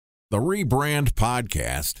The Rebrand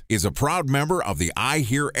Podcast is a proud member of the I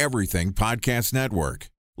Hear Everything Podcast Network.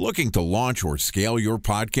 Looking to launch or scale your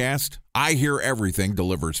podcast? I Hear Everything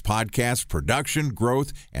delivers podcast production,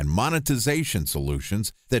 growth, and monetization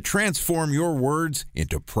solutions that transform your words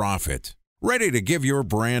into profit. Ready to give your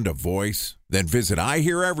brand a voice? Then visit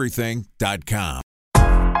iheareverything.com.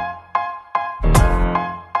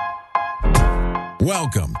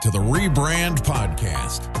 Welcome to the Rebrand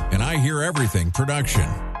Podcast, an I Hear Everything production.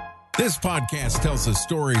 This podcast tells the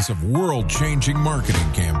stories of world-changing marketing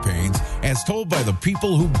campaigns as told by the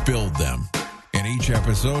people who build them. In each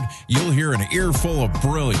episode, you'll hear an earful of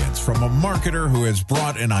brilliance from a marketer who has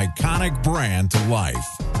brought an iconic brand to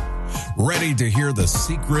life. Ready to hear the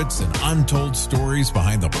secrets and untold stories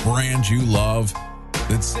behind the brand you love?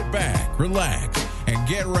 Then sit back, relax, and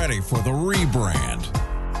get ready for the rebrand.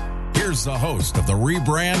 Here's the host of the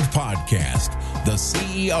Rebrand Podcast, the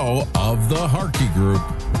CEO of the Harkey Group,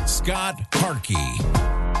 Scott Harkey.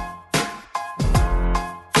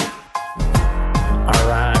 All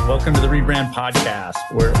right, welcome to the Rebrand Podcast,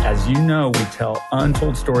 where, as you know, we tell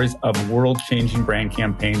untold stories of world-changing brand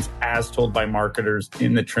campaigns as told by marketers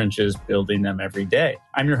in the trenches, building them every day.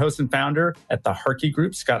 I'm your host and founder at the Harkey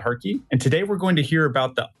Group, Scott Harkey, and today we're going to hear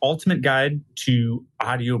about the ultimate guide to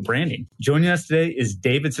audio branding. Joining us today is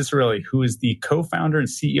David Ciccarelli, who is the co-founder and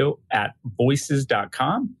CEO at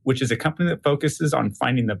Voices.com, which is a company that focuses on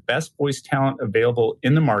finding the best voice talent available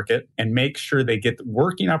in the market and make sure they get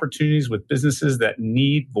working opportunities with businesses that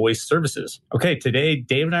need voice services. Okay, today,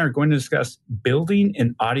 Dave and I are going to discuss building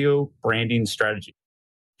an audio branding strategy.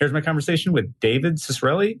 Here's my conversation with David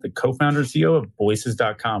Ciccarelli, the co-founder and CEO of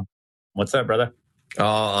Voices.com. What's up, brother? Oh,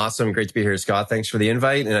 awesome. Great to be here, Scott. Thanks for the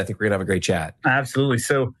invite. And I think we're going to have a great chat. Absolutely.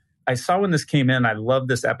 So I saw when this came in, I love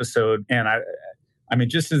this episode. And I mean,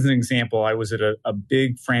 just as an example, I was at a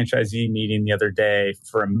big franchisee meeting the other day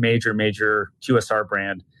for a major QSR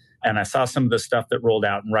brand. And I saw some of the stuff that rolled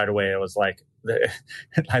out. And right away, I was like,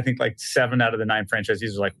 I think like 7 out of the 9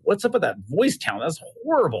 franchisees were like, what's up with that voice talent? That's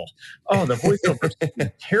horrible. Oh, the voiceover is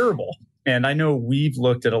terrible. And I know we've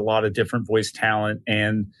looked at a lot of different voice talent.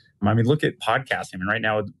 And I mean, look at podcasting. I mean, right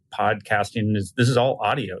now, podcasting this is all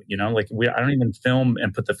audio, you know, like I don't even film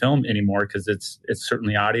and put the film anymore because it's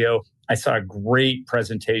certainly audio. I saw a great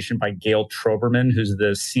presentation by Gail Troberman, who's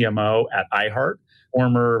the CMO at iHeart.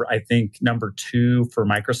 Former, I think, number 2 for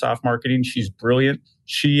Microsoft marketing. She's brilliant.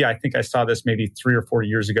 I think I saw this maybe 3 or 4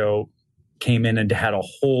 years ago, came in and had a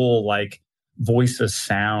whole like voice of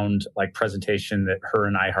sound like presentation that her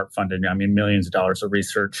and iHeart funded. I mean, millions of dollars of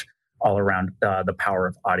research all around the power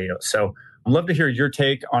of audio. So I'd love to hear your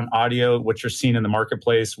take on audio, what you're seeing in the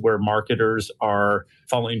marketplace where marketers are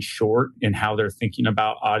falling short in how they're thinking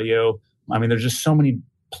about audio. I mean, there's just so many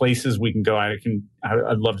places we can go. I'd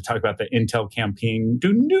love to talk about the Intel campaign,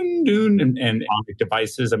 and on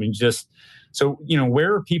devices. I mean, just so, you know,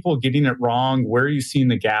 where are people getting it wrong? Where are you seeing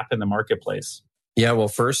the gap in the marketplace? Yeah, well,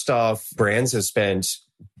 first off, brands have spent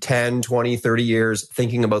 10, 20, 30 years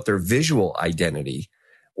thinking about their visual identity.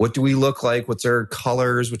 What do we look like? What's our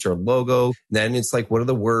colors? What's our logo? Then it's like, what are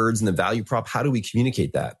the words and the value prop? How do we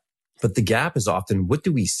communicate that? But the gap is often, what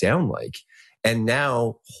do we sound like? And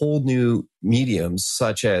now whole new mediums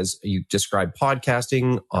such as you described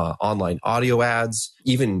podcasting, online audio ads,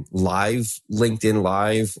 even live, LinkedIn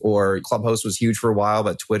Live or Clubhouse was huge for a while,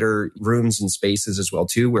 but Twitter rooms and spaces as well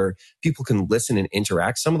too, where people can listen and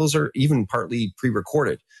interact. Some of those are even partly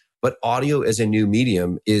pre-recorded. But audio as a new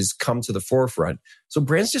medium is come to the forefront. So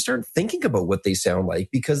brands just aren't thinking about what they sound like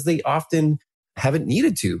because they often haven't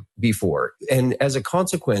needed to before. And as a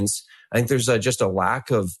consequence, I think there's just a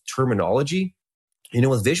lack of terminology. You know,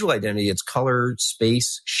 with visual identity, it's color,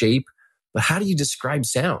 space, shape, but how do you describe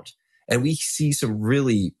sound? And we see some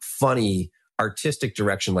really funny artistic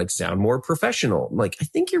direction, like sound more professional. Like, I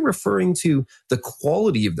think you're referring to the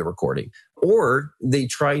quality of the recording. Or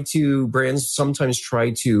brands sometimes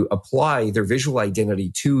try to apply their visual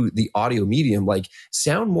identity to the audio medium, like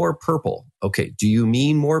sound more purple. Okay, do you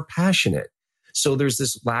mean more passionate? So there's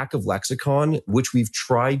this lack of lexicon, which we've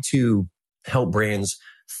tried to help brands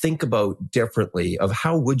think about differently of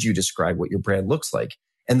how would you describe what your brand looks like.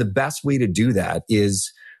 And the best way to do that is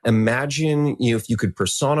imagine, if you could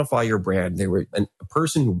personify your brand, they were a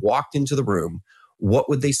person who walked into the room, what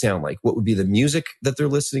would they sound like? What would be the music that they're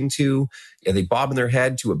listening to? Are they bobbing their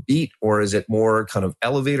head to a beat, or is it more kind of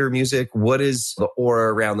elevator music? What is the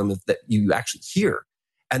aura around them that you actually hear?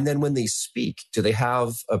 And then when they speak, do they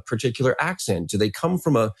have a particular accent? Do they come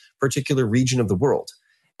from a particular region of the world?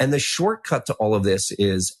 And the shortcut to all of this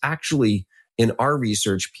is actually, in our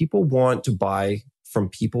research, people want to buy from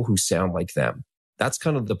people who sound like them. That's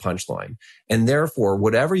kind of the punchline. And therefore,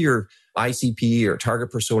 whatever your ICP or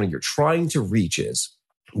target persona you're trying to reach is,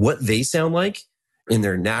 what they sound like in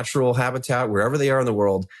their natural habitat, wherever they are in the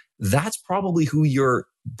world, that's probably who your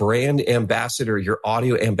brand ambassador, your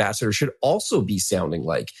audio ambassador should also be sounding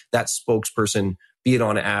like. That spokesperson, be it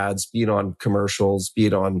on ads, be it on commercials, be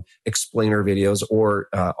it on explainer videos, or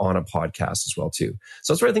on a podcast as well too.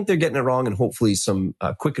 So that's where I think they're getting it wrong, and hopefully some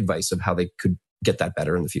quick advice of how they could get that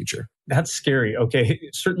better in the future. That's scary. Okay,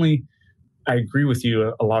 certainly I agree with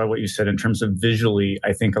you a lot of what you said in terms of visually.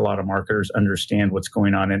 I think a lot of marketers understand what's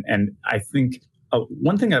going on. And I think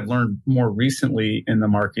one thing I've learned more recently in the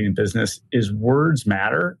marketing business is words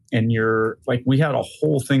matter. And we had a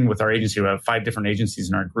whole thing with our agency. We have 5 different agencies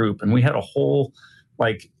in our group. And we had a whole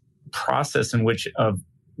process in which of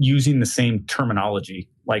using the same terminology,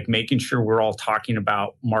 like making sure we're all talking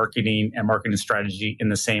about marketing and marketing strategy in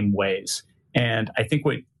the same ways. And I think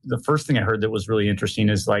the first thing I heard that was really interesting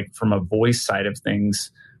is from a voice side of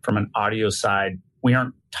things, from an audio side, we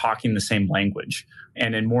aren't talking the same language.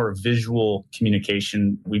 And in more visual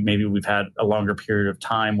communication, we've had a longer period of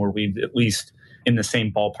time where we've at least in the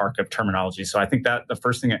same ballpark of terminology. So I think that the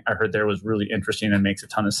first thing I heard there was really interesting and makes a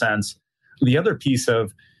ton of sense. The other piece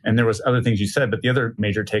of, and there was other things you said, but the other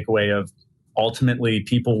major takeaway of ultimately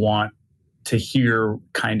people want to hear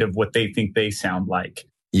kind of what they think they sound like.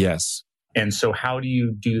 Yes. And so how do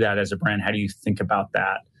you do that as a brand? How do you think about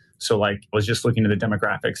that? So I was just looking at the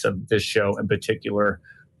demographics of this show in particular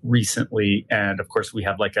recently. And of course we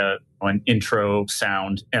have an intro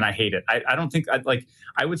sound, and I hate it. I don't think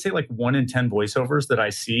I would say 1 in 10 voiceovers that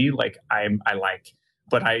I see, I like,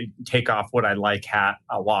 but I take off what I like hat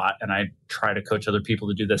a lot. And I try to coach other people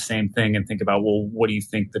to do the same thing and think about, well, what do you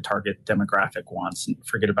think the target demographic wants? And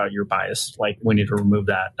forget about your bias. We need to remove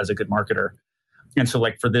that as a good marketer. And so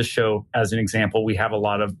for this show, as an example, we have a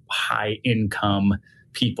lot of high income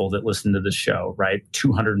people that listen to this show, right?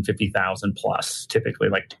 250,000 plus typically.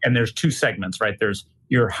 And there's 2 segments, right? There's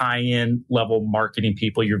your high end level marketing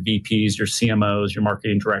people, your VPs, your CMOs, your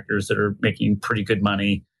marketing directors that are making pretty good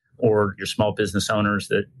money, or your small business owners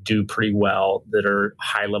that do pretty well, that are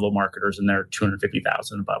high level marketers, and they're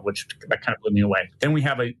 250,000 above, which that kind of blew me away. Then we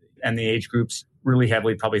have and the age groups really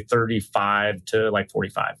heavily, probably 35 to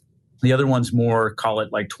 45. The other one's more, call it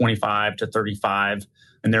 25 to 35,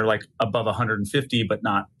 and they're above 150, but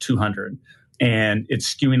not 200. And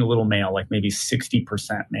it's skewing a little male, maybe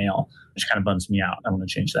 60% male, which kind of bums me out. I want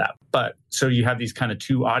to change that. But so you have these kind of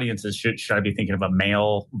 2 audiences. Should I be thinking of a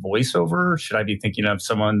male voiceover? Should I be thinking of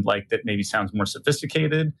someone that maybe sounds more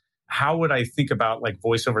sophisticated? How would I think about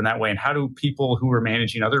voiceover in that way? And how do people who are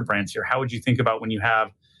managing other brands here, how would you think about when you have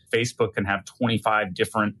Facebook and have 35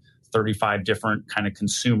 different kind of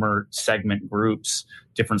consumer segment groups,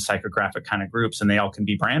 different psychographic kind of groups, and they all can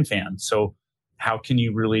be brand fans. So how can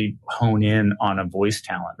you really hone in on a voice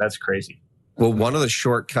talent? That's crazy. Well, one of the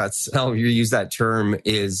shortcuts, I'll use that term,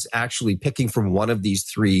 is actually picking from one of these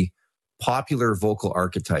 3 popular vocal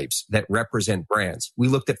archetypes that represent brands. We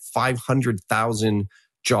looked at 500,000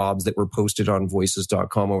 jobs that were posted on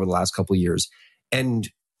voices.com over the last couple of years and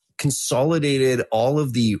consolidated all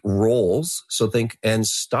of the roles, and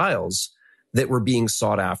styles that were being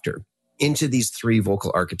sought after into these 3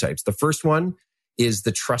 vocal archetypes. The first one is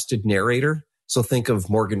the trusted narrator. So think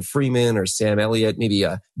of Morgan Freeman or Sam Elliott, maybe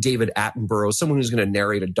David Attenborough, someone who's going to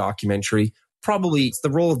narrate a documentary. Probably it's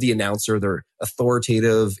the role of the announcer. They're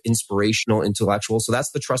authoritative, inspirational, intellectual. So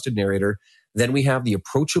that's the trusted narrator. Then we have the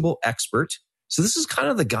approachable expert. So this is kind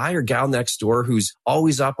of the guy or gal next door who's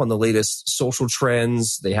always up on the latest social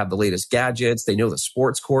trends. They have the latest gadgets. They know the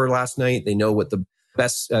sports score last night. They know what the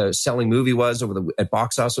best selling movie was at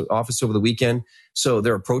box office over the weekend. So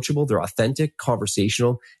they're approachable, they're authentic,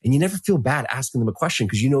 conversational, and you never feel bad asking them a question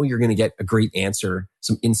because you know you're going to get a great answer,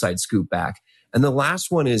 some inside scoop back. And the last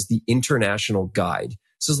one is the international guide.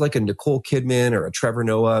 This is like a Nicole Kidman or a Trevor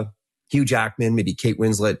Noah, Hugh Jackman, maybe Kate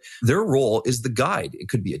Winslet. Their role is the guide. It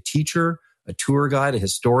could be a teacher, a tour guide, a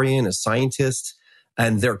historian, a scientist,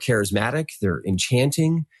 and they're charismatic, they're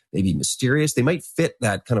enchanting, maybe mysterious. They might fit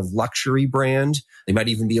that kind of luxury brand. They might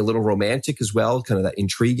even be a little romantic as well, kind of that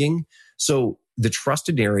intriguing. So the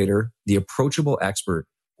trusted narrator, the approachable expert,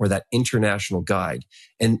 or that international guide.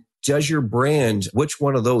 And does your brand, which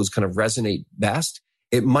one of those kind of resonate best?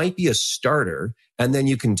 It might be a starter. And then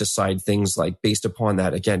you can decide things like based upon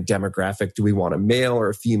that, again, demographic, do we want a male or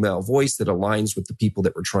a female voice that aligns with the people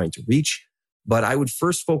that we're trying to reach? But I would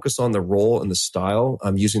first focus on the role and the style,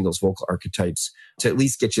 using those vocal archetypes to at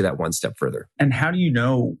least get you that one step further. And how do you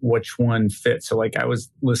know which one fits? So like I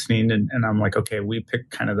was listening and I'm like, okay, we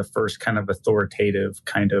picked kind of the first kind of authoritative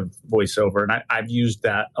kind of voiceover. And I've used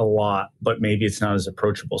that a lot, but maybe it's not as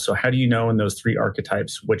approachable. So how do you know in those three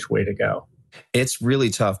archetypes which way to go? It's really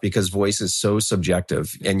tough because voice is so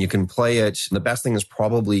subjective and you can play it. The best thing is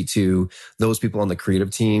probably to those people on the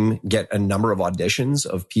creative team get a number of auditions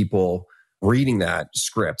of people reading that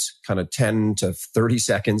script, kind of 10 to 30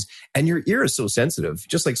 seconds. And your ear is so sensitive.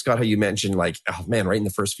 Just like Scott, how you mentioned, like, oh man, right in the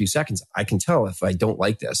first few seconds, I can tell if I don't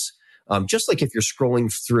like this. Just like if you're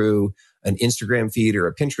scrolling through an Instagram feed or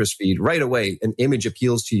a Pinterest feed, right away, an image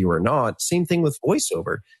appeals to you or not. Same thing with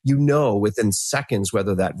voiceover. You know within seconds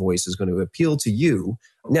whether that voice is going to appeal to you.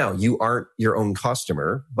 Now, you aren't your own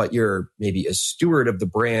customer, but you're maybe a steward of the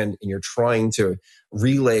brand and you're trying to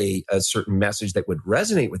relay a certain message that would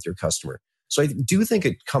resonate with your customer. So I do think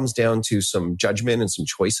it comes down to some judgment and some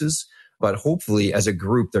choices. But hopefully, as a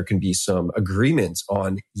group, there can be some agreement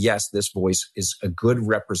on, yes, this voice is a good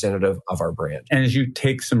representative of our brand. And as you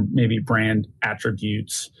take some maybe brand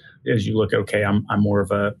attributes, as you look, okay, I'm more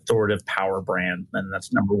of a authoritative power brand, and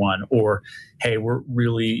that's number one. Or, hey, we're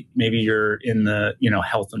really, maybe you're in the,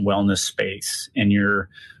 health and wellness space and you're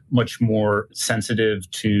much more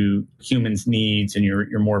sensitive to humans' needs and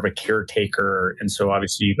you're more of a caretaker. And so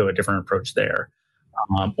obviously you go a different approach there.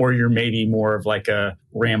 Or you're maybe more of like a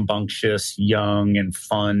rambunctious, young and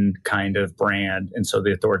fun kind of brand. And so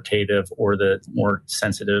the authoritative or the more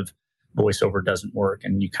sensitive voiceover doesn't work.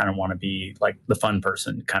 And you kind of want to be like the fun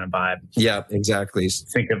person kind of vibe. Yeah, exactly.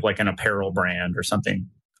 Think of like an apparel brand or something.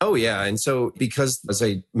 Oh, yeah. And so because, as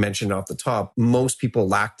I mentioned off the top, most people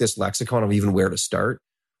lack this lexicon of even where to start.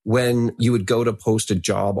 When you would go to post a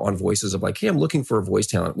job on Voices of like, hey, I'm looking for a voice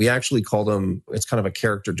talent. We actually call them, it's kind of a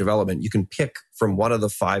character development. You can pick from one of the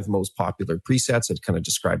 5 most popular presets. I've kind of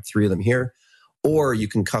described 3 of them here. Or you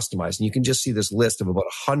can customize. And you can just see this list of about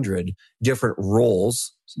 100 different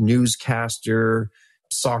roles: newscaster,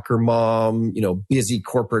 soccer mom, busy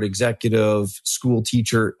corporate executive, school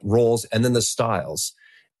teacher roles, and then the styles.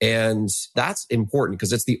 And that's important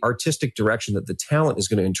because it's the artistic direction that the talent is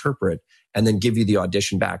going to interpret and then give you the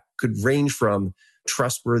audition back. Could range from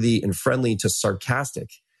trustworthy and friendly to sarcastic,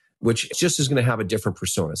 which just is going to have a different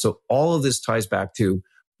persona. So all of this ties back to,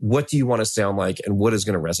 what do you want to sound like and what is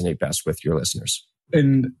going to resonate best with your listeners?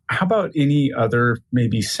 And how about any other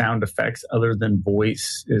maybe sound effects other than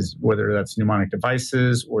voice, is whether that's mnemonic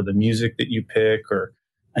devices or the music that you pick? Or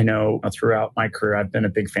I know throughout my career, I've been a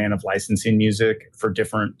big fan of licensing music for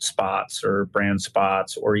different spots or brand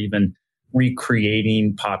spots, or even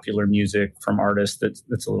recreating popular music from artists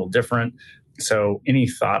that's a little different. So any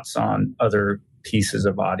thoughts on other pieces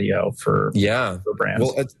of audio for brands?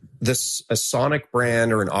 Well, a sonic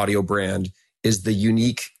brand or an audio brand is the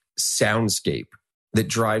unique soundscape that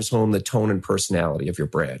drives home the tone and personality of your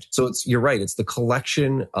brand. So you're right. It's the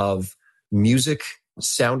collection of music,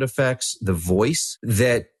 sound effects, the voice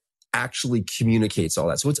that actually communicates all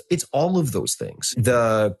that. So it's all of those things.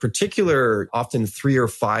 The particular, often 3 or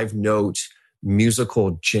 5 note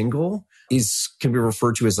musical jingle can be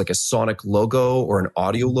referred to as like a sonic logo or an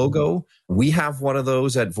audio logo. We have one of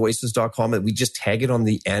those at voices.com that we just tag it on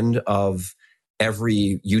the end of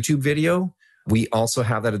every YouTube video. We also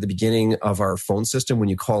have that at the beginning of our phone system when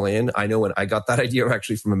you call in. I know when I got that idea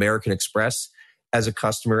actually from American Express as a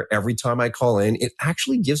customer, every time I call in, it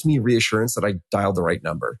actually gives me reassurance that I dialed the right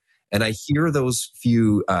number. And I hear those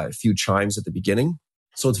few chimes at the beginning.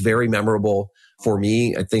 So it's very memorable for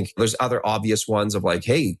me. I think there's other obvious ones of like,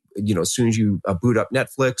 hey, as soon as you boot up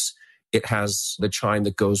Netflix, it has the chime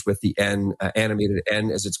that goes with the N, animated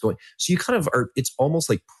N as it's going. So you kind of it's almost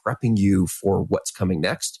like prepping you for what's coming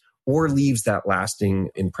next, or leaves that lasting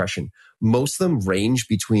impression. Most of them range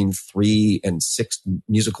between 3 and 6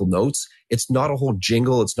 musical notes. It's not a whole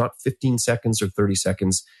jingle. It's not 15 seconds or 30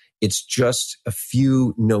 seconds. It's just a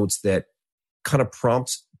few notes that kind of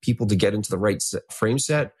prompt people to get into the right frame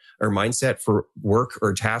set or mindset for work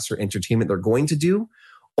or tasks or entertainment they're going to do,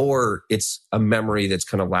 or it's a memory that's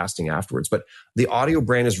kind of lasting afterwards. But the audio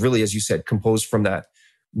brand is really, as you said, composed from that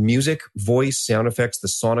music, voice, sound effects, the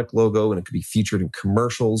sonic logo, and it could be featured in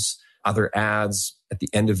commercials, other ads at the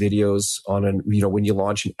end of videos when you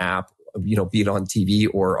launch an app, be it on TV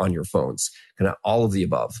or on your phones, kind of all of the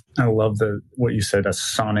above. I love what you said, a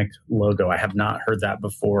sonic logo. I have not heard that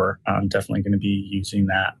before. I'm definitely going to be using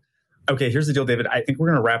that. Okay, here's the deal, David. I think we're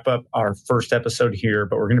going to wrap up our first episode here,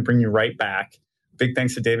 but we're going to bring you right back. Big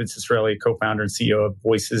thanks to David Ciccarelli, co-founder and CEO of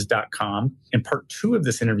Voices.com. In part 2 of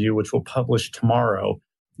this interview, which we'll publish tomorrow,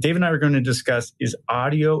 Dave and I are going to discuss, is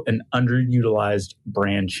audio an underutilized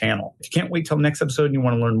brand channel? If you can't wait till the next episode and you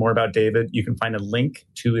want to learn more about David, you can find a link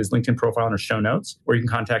to his LinkedIn profile in our show notes, or you can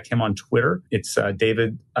contact him on Twitter. It's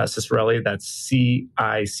David Ciccarelli. That's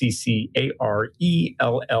Ciccarelli. Or you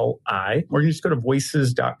can just go to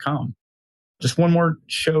voices.com. Just one more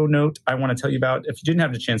show note I want to tell you about. If you didn't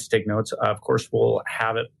have the chance to take notes, of course, we'll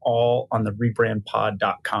have it all on the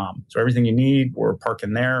rebrandpod.com. So everything you need, we're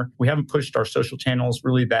parking there. We haven't pushed our social channels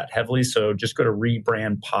really that heavily, so just go to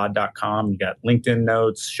rebrandpod.com. You got LinkedIn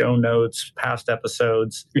notes, show notes, past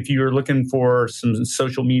episodes. If you're looking for some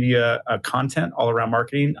social media content all around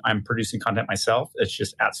marketing, I'm producing content myself. It's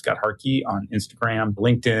just at Scott Harkey on Instagram,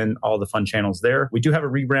 LinkedIn, all the fun channels there. We do have a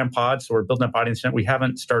rebrand pod, so we're building up audience. We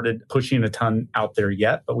haven't started pushing a ton out there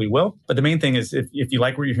yet, but we will. But the main thing is if you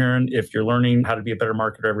like what you're hearing, if you're learning how to be a better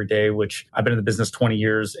marketer every day, which I've been in the business 20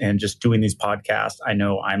 years and just doing these podcasts, I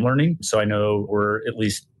know I'm learning. So I know we're at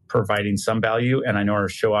least providing some value. And I know our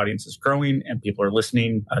show audience is growing and people are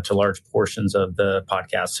listening to large portions of the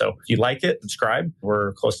podcast. So if you like it, subscribe.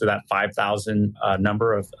 We're close to that 5,000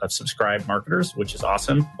 number of subscribed marketers, which is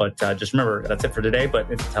awesome. But just remember, that's it for today.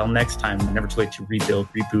 But until next time, never too late to rebuild,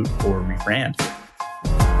 reboot, or rebrand.